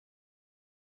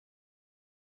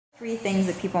3 things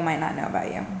that people might not know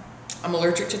about you. I'm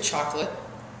allergic to chocolate,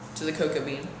 to the cocoa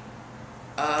bean.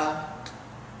 I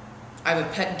have a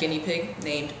pet guinea pig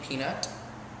named Peanut,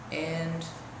 and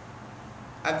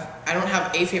I don't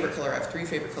have a favorite color. I have 3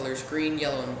 favorite colors: green,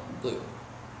 yellow, and blue.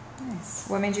 Nice.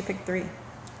 What made you pick 3?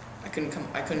 I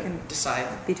couldn't decide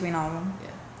between all of them.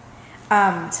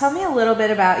 Yeah. Tell me a little bit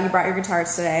about, you brought your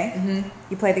guitars today. Mm-hmm.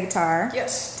 You play the guitar.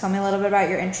 Yes. Tell me a little bit about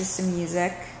your interest in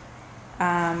music,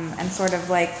 and sort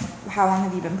of like how long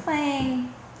have you been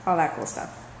playing, all that cool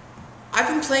stuff. I've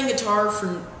been playing guitar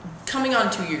for coming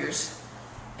on 2 years,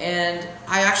 and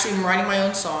I actually am writing my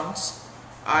own songs.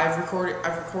 I've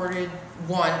recorded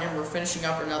one, and we're finishing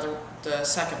up the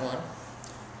second one.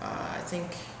 I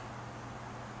think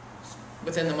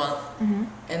within the month. Mm-hmm.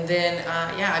 And then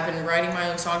yeah, I've been writing my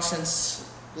own songs since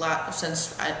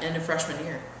end of freshman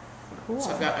year. Cool.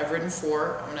 So I've written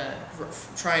 4. I'm gonna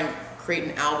try and create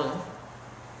an album.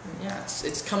 And yeah,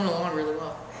 it's coming along really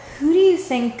well. Who do you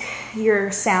think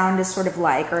your sound is sort of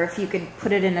like, or if you could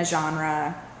put it in a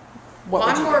genre, what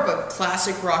would you do? I'm more of a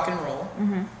classic rock and roll.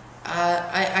 Mm-hmm.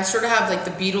 I sort of have like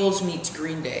the Beatles meets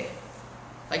Green Day.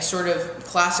 Like sort of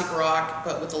classic rock,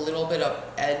 but with a little bit of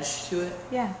edge to it.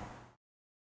 Yeah.